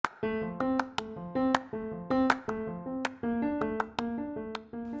Let's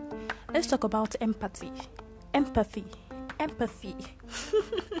talk about empathy. Empathy.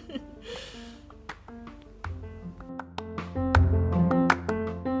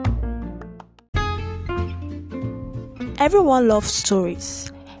 Everyone loves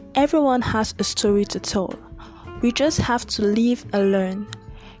stories. Everyone has a story to tell. We just have to live and learn.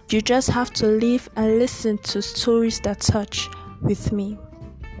 You just have to live and listen to stories that touch with me.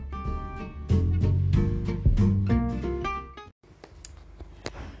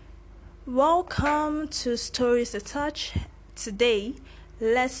 Welcome to Stories to Touch. Today,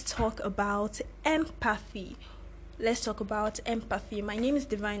 let's talk about empathy. My name is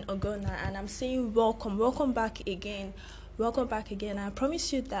Divine Ogona and I'm saying welcome back again. I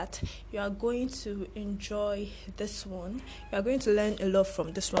promise you that you are going to enjoy this one. You are going to learn a lot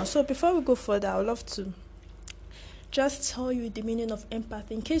from this one. So before we go further, I would love to just tell you the meaning of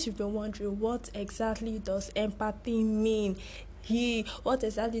empathy in case you've been wondering what exactly does empathy mean. What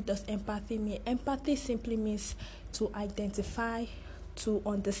exactly does empathy mean? Empathy simply means to identify, to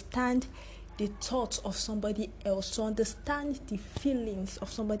understand the thoughts of somebody else, to understand the feelings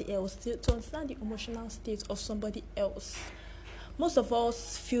of somebody else, to understand the emotional state of somebody else. Most of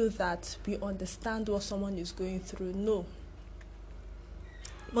us feel that we understand what someone is going through. No,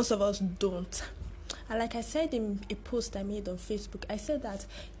 most of us don't. And like I said in a post I made on Facebook, I said that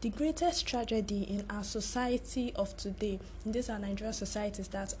the greatest tragedy in our society of today, in this our Nigerian society, is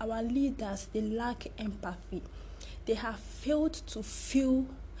that our leaders, they lack empathy. They have failed to feel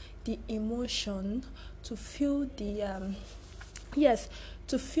the emotion, to feel the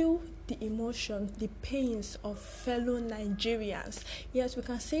emotion, the pains of fellow Nigerians. Yes, we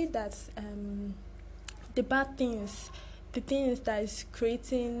can say that the bad things, the things that is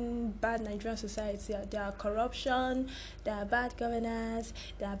creating bad Nigerian society, there are corruption, there are bad governance,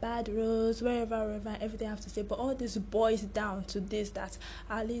 there are bad rules, wherever, everything I have to say. But all this boils down to this, that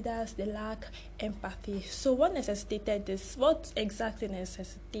our leaders, they lack empathy. So what necessitated this? What exactly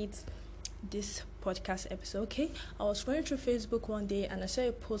necessitates this podcast episode? Okay, I was going through Facebook one day and I saw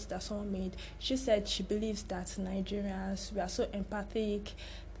a post that someone made. She said she believes that Nigerians, we are so empathic.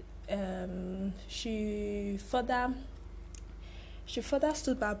 She further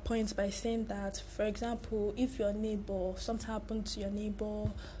stood by points by saying that, for example, if your neighbor, something happened to your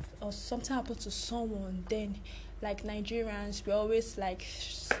neighbor or something happened to someone, then like Nigerians, we always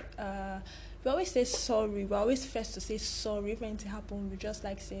say sorry. We're always first to say sorry. If anything happens, we just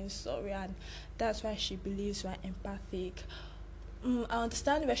like saying sorry, and that's why she believes we're empathic. I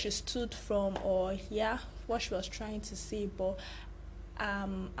understand where she stood from, or what she was trying to say, but I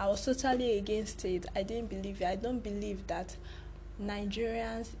was totally against it. I didn't believe it. I don't believe that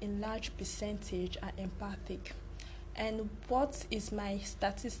Nigerians in large percentage are empathic. And what is my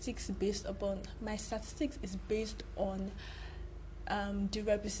statistics based upon? My statistics is based on the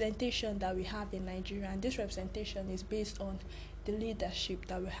representation that we have in Nigeria, and this representation is based on the leadership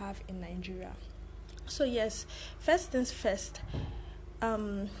that we have in Nigeria. So yes, first things first,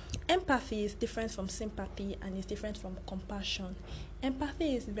 empathy is different from sympathy and is different from compassion.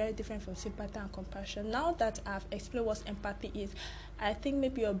 Empathy is very different from sympathy and compassion. Now that I've explained what empathy is, I think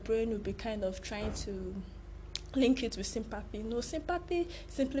maybe your brain will be kind of trying to link it with sympathy. No, sympathy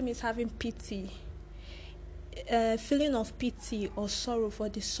simply means having pity, feeling of pity or sorrow for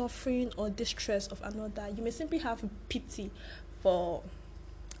the suffering or distress of another. You may simply have pity for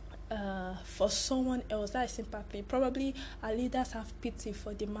someone else. That is sympathy. Probably our leaders have pity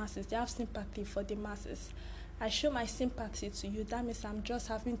for the masses. They have sympathy for the masses. I show my sympathy to you. That means I'm just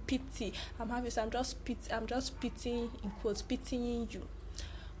having pity. I'm just pitying, in quotes, pitying you.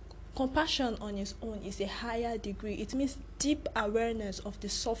 Compassion on its own is a higher degree. It means deep awareness of the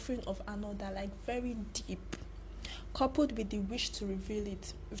suffering of another, like very deep, coupled with the wish to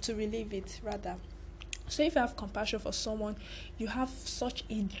relieve it rather. So if you have compassion for someone, you have such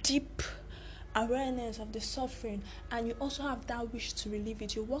a deep awareness of the suffering, and you also have that wish to relieve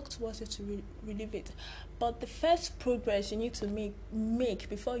it. You work towards it to relieve it. But the first progress you need to make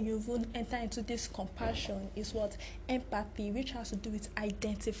before you even enter into this compassion is what? Empathy, which has to do with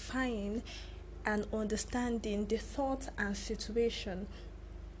identifying and understanding the thought and situation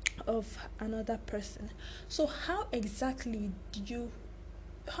of another person. So how exactly do you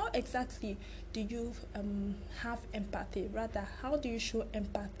have empathy? Rather, how do you show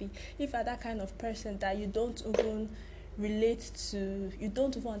empathy if you're that kind of person that you don't even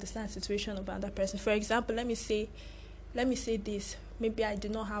understand the situation of another person? For example, let me say this. Maybe I do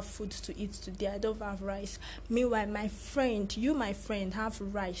not have food to eat today. I don't have rice. Meanwhile, my friend, have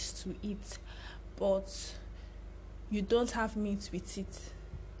rice to eat, but you don't have meat with it.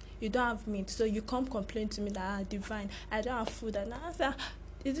 you don't have meat, so you come complain to me that divine, I don't have food, and I say,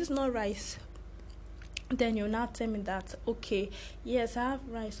 is this not rice? Then you'll now tell me that, okay, yes, I have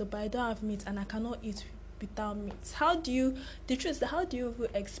rice, but I don't have meat and I cannot eat without meat. The truth is, how do you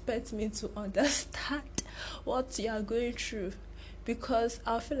expect me to understand what you are going through? Because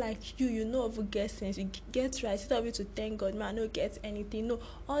I feel like you know of get sense, you get right, instead of you to thank God, man, I don't get anything. No,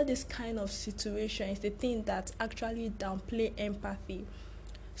 all this kind of situation is the thing that actually downplay empathy.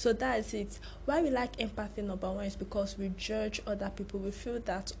 So that's it. Why we like empathy, number one, is because we judge other people. We feel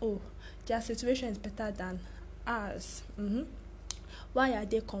that, oh, their situation is better than ours. Why are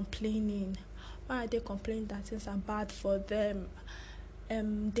they complaining? Why are they complaining that things are bad for them?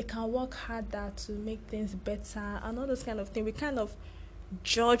 They can work harder to make things better and all those kind of things. We kind of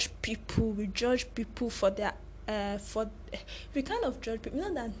judge people. We judge people for their we kind of judge people. You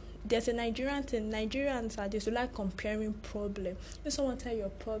know that there's a Nigerian thing. Nigerians are just like comparing problem. If someone tell you a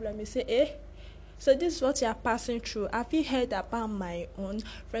problem, you say, so this is what you are passing through. Have you heard about my own?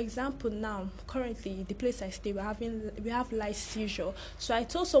 For example, now, currently, the place I stay, we have light seizure. So I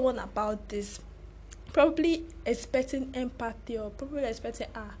told someone about this, probably expecting empathy, or probably expecting,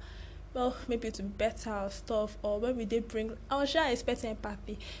 well, maybe to be better or stuff, or when we did bring, I was sure expecting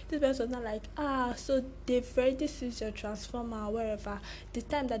empathy. This person was not like, so they've already seized your transformer or wherever. The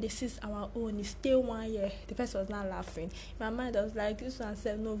time that they seized our own is still 1 year. The person was not laughing. In my mind, I was like, this one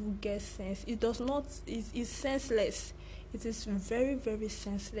said, no, who gets sense. It does not, it's senseless. It is very, very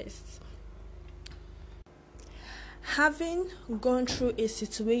senseless. Having gone through a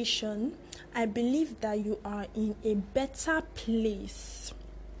situation, I believe that you are in a better place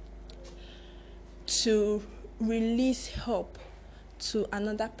to release help to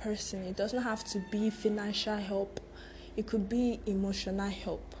another person. It doesn't have to be financial help. It could be emotional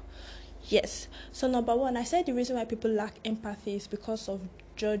help. Yes. So number one, I said the reason why people lack empathy is because of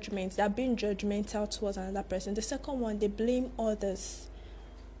judgment. They're being judgmental towards another person. The second one, they blame others.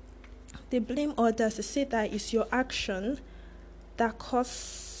 They say that it's your action that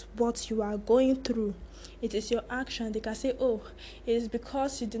causes what you are going through. It is your action. They can say, oh, it is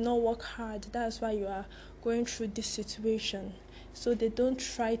because you did not work hard. That's why you are going through this situation. So they don't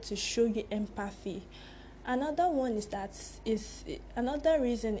try to show you empathy. Another one another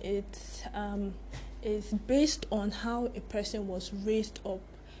reason is based on how a person was raised up.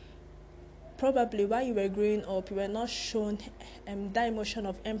 Probably while you were growing up, you were not shown that emotion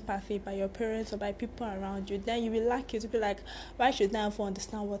of empathy by your parents or by people around you. Then you will lack it to be like, why should I ever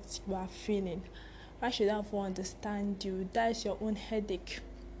understand what you are feeling? Why should I ever understand you? That is your own headache.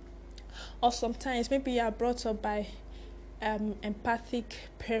 Or sometimes maybe you are brought up by empathic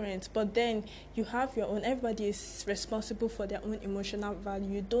parents, but then you have your own. Everybody is responsible for their own emotional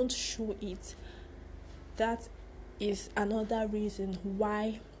value. You don't show it. That is another reason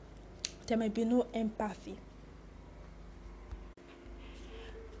why there might be no empathy.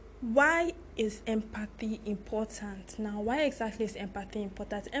 Why is empathy important? Now, why exactly is empathy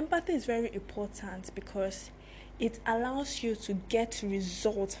important? Empathy is very important because it allows you to get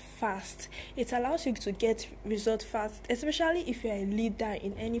results fast. Especially if you're a leader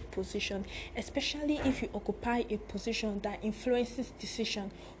in any position, especially if you occupy a position that influences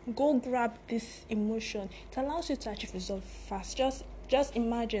decision. Go grab this emotion. It allows you to achieve results fast. Just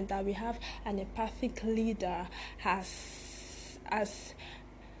imagine that we have an empathic leader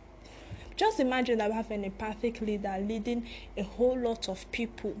just imagine that we have an empathic leader leading a whole lot of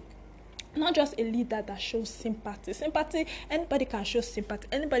people. Not just a leader that shows sympathy. Sympathy, anybody can show sympathy.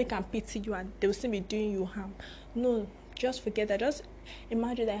 Anybody can pity you and they will still be doing you harm. No, just forget that. Just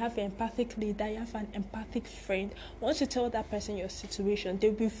imagine that you have an empathic leader, you have an empathic friend. Once you tell that person your situation, they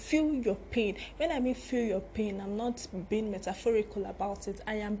will feel your pain. When I mean feel your pain, I'm not being metaphorical about it.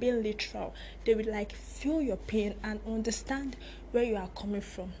 I am being literal. They will feel your pain and understand where you are coming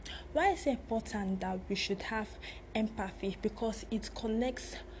from. Why is it important that we should have empathy? Because it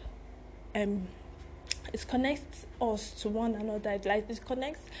connects us to one another. It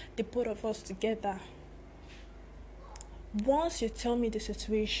connects the both of us together. Once you tell me the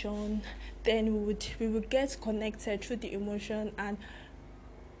situation, then we would get connected through the emotion and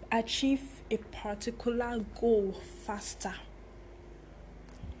achieve a particular goal faster.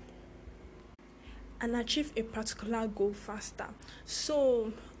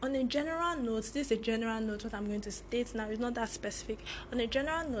 So, on a general note, this is a general note, what I'm going to state now is not that specific. On a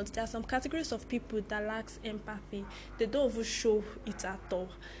general note, there are some categories of people that lacks empathy. They don't even show it at all.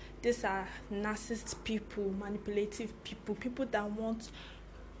 These are narcissist people, manipulative people, people that want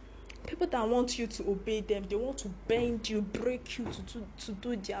People that want you to obey them, they want to bend you, break you to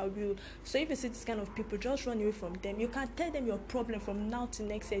do their will. So if you see this kind of people, just run away from them. You can tell them your problem from now to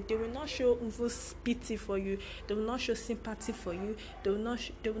next year. They will not show pity for you. They will not show sympathy for you. They will not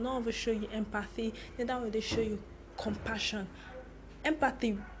even show you empathy. Neither will they show you compassion.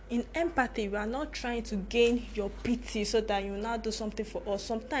 In empathy, we are not trying to gain your pity so that you will now do something for us.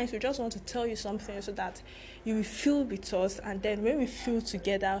 Sometimes we just want to tell you something so that you will feel with us, and then when we feel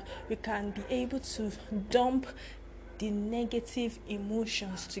together, we can be able to dump the negative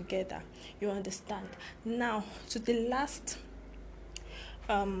emotions together. You understand? Now, to the last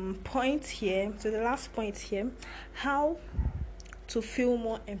point here, how to feel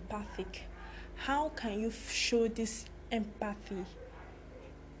more empathic. How can you show this empathy?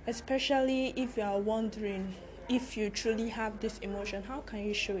 Especially if you are wondering if you truly have this emotion, how can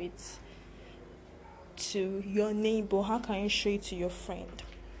you show it to your neighbor? How can you show it to your friend?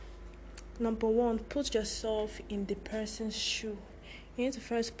 Number one, put yourself in the person's shoe. You need to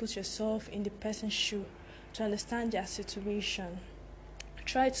first put yourself in the person's shoe to understand their situation.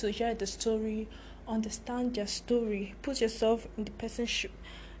 Try to hear the story, understand their story. Put yourself in the person's shoe.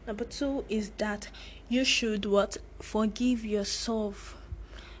 Number two is that you should forgive yourself.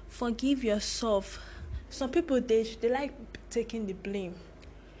 Forgive yourself. Some people, they like taking the blame.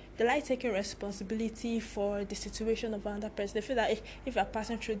 They like taking responsibility for the situation of another person. They feel that if you're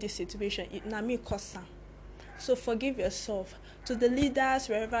passing through this situation, it na me cause am. So forgive yourself. To the leaders,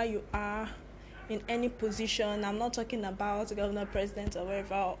 wherever you are, in any position, I'm not talking about governor, president, or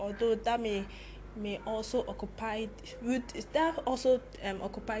wherever, although that may also occupy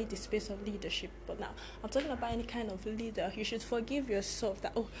the space of leadership. But now I'm talking about any kind of leader. You should forgive yourself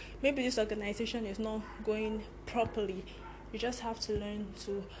that maybe this organization is not going properly. You just have to learn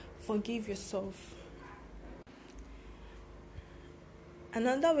to forgive yourself.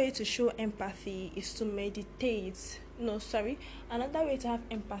 Another way to show empathy is to meditate. Another way to have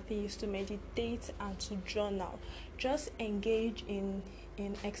empathy is to meditate and to journal. Just engage in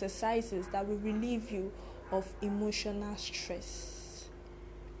exercises that will relieve you of emotional stress.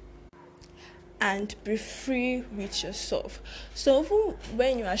 And be free with yourself. So even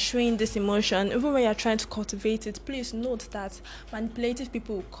when you are showing this emotion, even when you are trying to cultivate it, please note that manipulative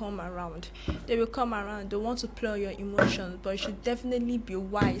people will come around. They will come around. They want to play on your emotions, but you should definitely be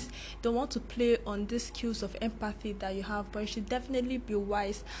wise. They want to play on the skills of empathy that you have, but you should definitely be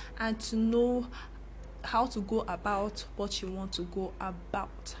wise and to know how to go about what you want to go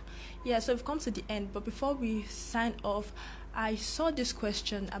about. So we've come to the end, but before we sign off, I saw this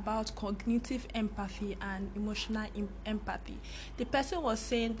question about cognitive empathy and emotional empathy. The person was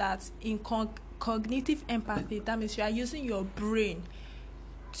saying that in cognitive empathy, that means you are using your brain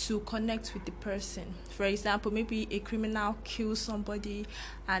to connect with the person. For example, maybe a criminal kills somebody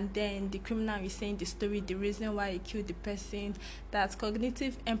and then the criminal is saying the story, the reason why he killed the person. That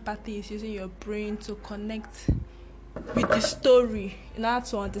cognitive empathy is using your brain to connect with the story in order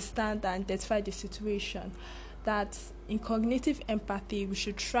to understand and identify the situation. That in cognitive empathy, we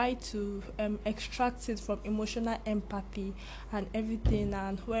should try to extract it from emotional empathy and everything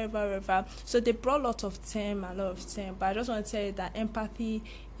and wherever. So they brought a lot of terms, but I just want to tell you that empathy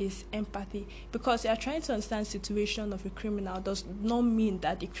is empathy, because you are trying to understand the situation of a criminal does not mean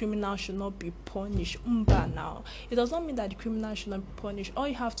that the criminal should not be punished. Now, it does not mean that the criminal should not be punished. All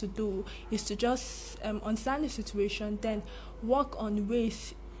you have to do is to just understand the situation, then work on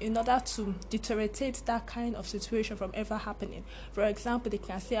ways in order to deteriorate that kind of situation from ever happening. For example, they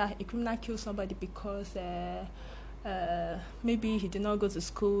can say a criminal killed somebody because maybe he did not go to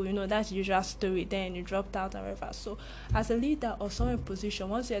school, that's the usual story, then he dropped out and whatever. So as a leader or someone in position,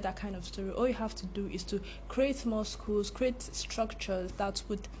 once you hear that kind of story, all you have to do is to create more schools, create structures that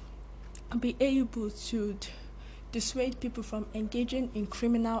would be able to dissuade people from engaging in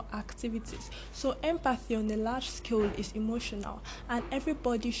criminal activities. So empathy on a large scale is emotional, and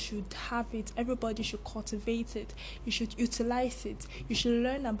everybody should have it. Everybody should cultivate it. You should utilize it. You should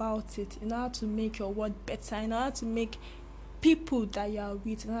learn about it in order to make your world better, in order to make people that you are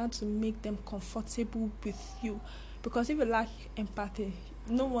with, in order to make them comfortable with you. Because if you lack empathy,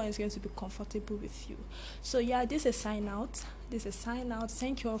 no one is going to be comfortable with you. So this is a sign out.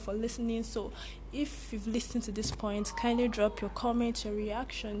 Thank you all for listening. So if you've listened to this point, kindly drop your comment, your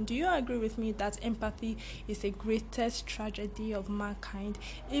reaction. Do you agree with me that empathy is the greatest tragedy of mankind?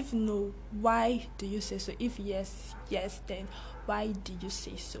 If no, why do you say so? If yes, then why do you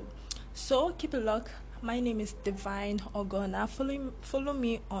say so? So keep it locked. My name is Divine Ogona. Follow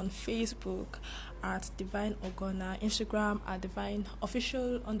me on Facebook at Divine Ogona, Instagram at Divine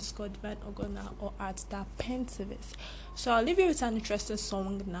Official _ Divine Ogona, or at that Pentivist. So I'll leave you with an interesting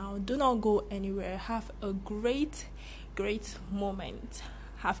song now. Do not go anywhere. Have a great moment.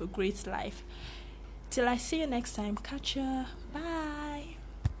 Have a great life. Till I see you next time. Catch ya. Bye.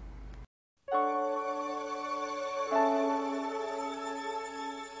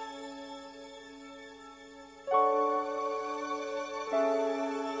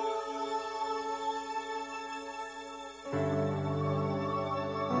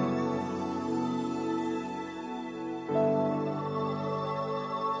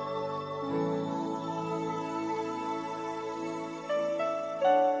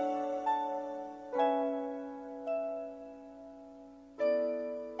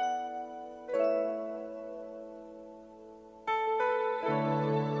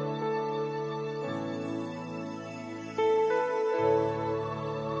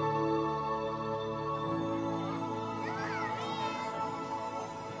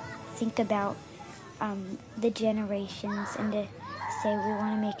 Think about the generations and to say we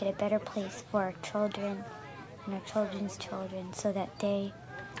want to make it a better place for our children and our children's children, so that they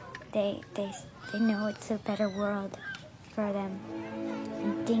know it's a better world for them,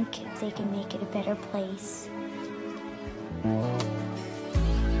 and think if they can make it a better place.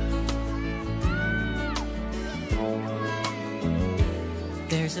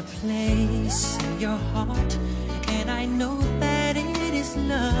 There's a place in your heart, and I know that it is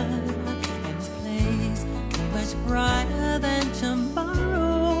love, and this place is much brighter than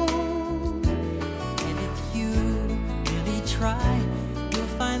tomorrow. And if you really try,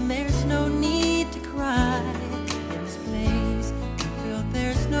 you'll find there's no need to cry. In this place, you feel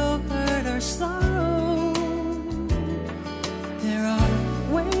there's no hurt or sorrow. There are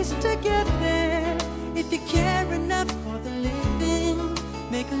ways to get there if you care enough for the living.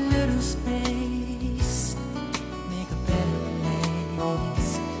 Make a little space, make a better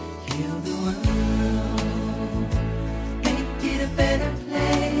place, heal the world, make it a better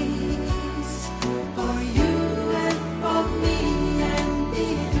place for you and for me and the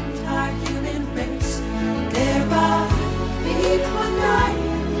entire human race. There are people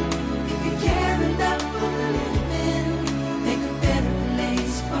dying. If you care enough for the living, make a better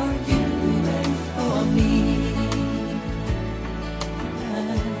place for you and for me.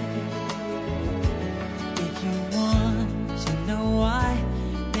 If you want to know why,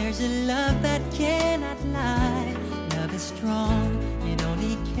 there's a love that cannot lie. Love is strong, it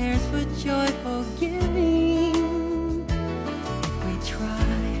only cares for joyful giving. If we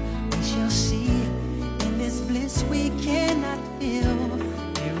try, we shall see. In this bliss we cannot feel.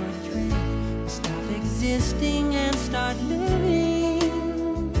 There are dreams, stop existing and start living.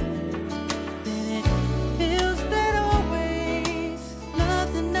 Then it feels that always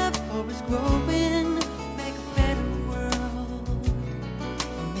love's enough for us growing. Make a better world,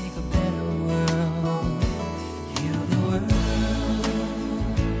 make a better world, heal the world,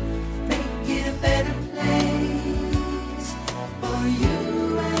 make it a better place for you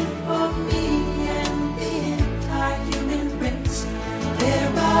and for me and the entire human race.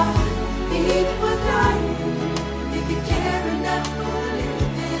 There are people dying. If you care enough for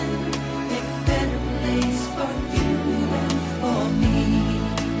living, make a better place for you and for me.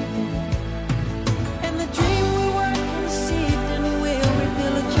 And the dream we were conceived in will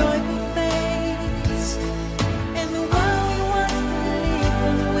reveal a joyful face. And the world we once believed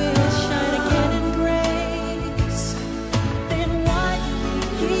in will shine again in grace. Then why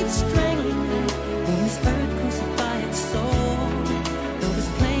keep strangling me when this earth crucifies its soul? Though it's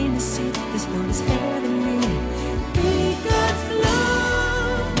plain to see this world is heavenly. Be God's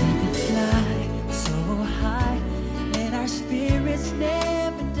love. We can fly so high, let our spirits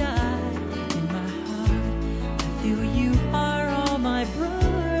never die. In my heart, I feel you are all my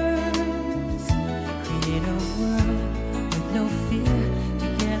brothers. Create a world with no fear.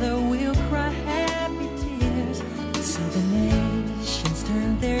 Together we'll cry happy tears. So the nations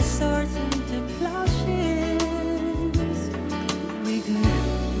turn their swords into plowshares. We could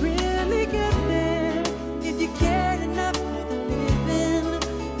really get there if you cared enough for the living.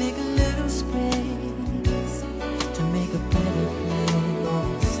 Make a little space to make a better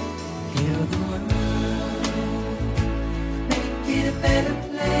place. Heal the world, make it a better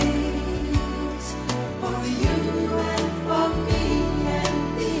place for you and for me and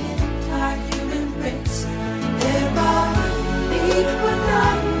the entire human race. There are people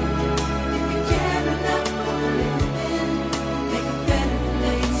dying. If you care enough for the living, make a better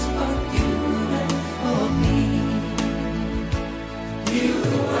place for you and for me. Heal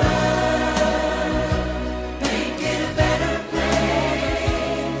the world, make it a better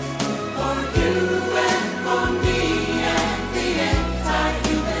place for you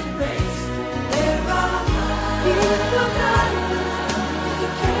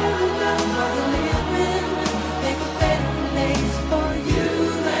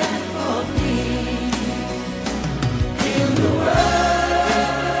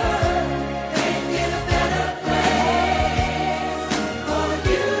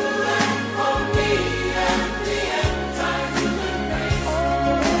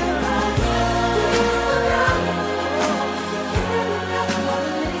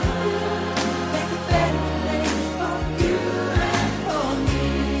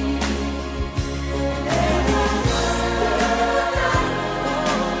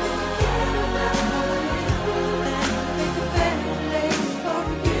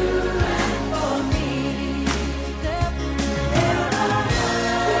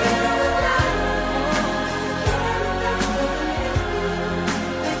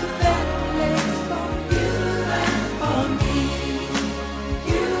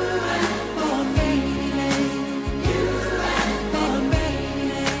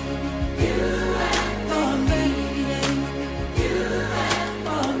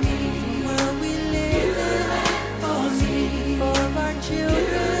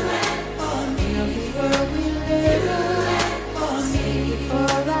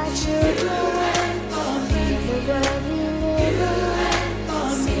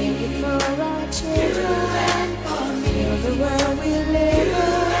children, heal the world we live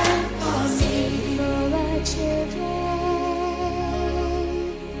in, save it for our children.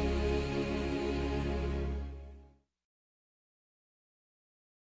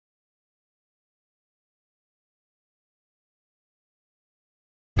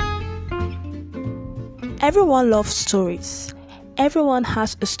 Everyone loves stories. Everyone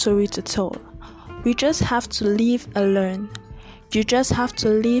has a story to tell. We just have to live and learn. You just have to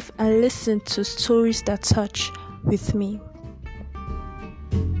live and listen to stories that touch with me.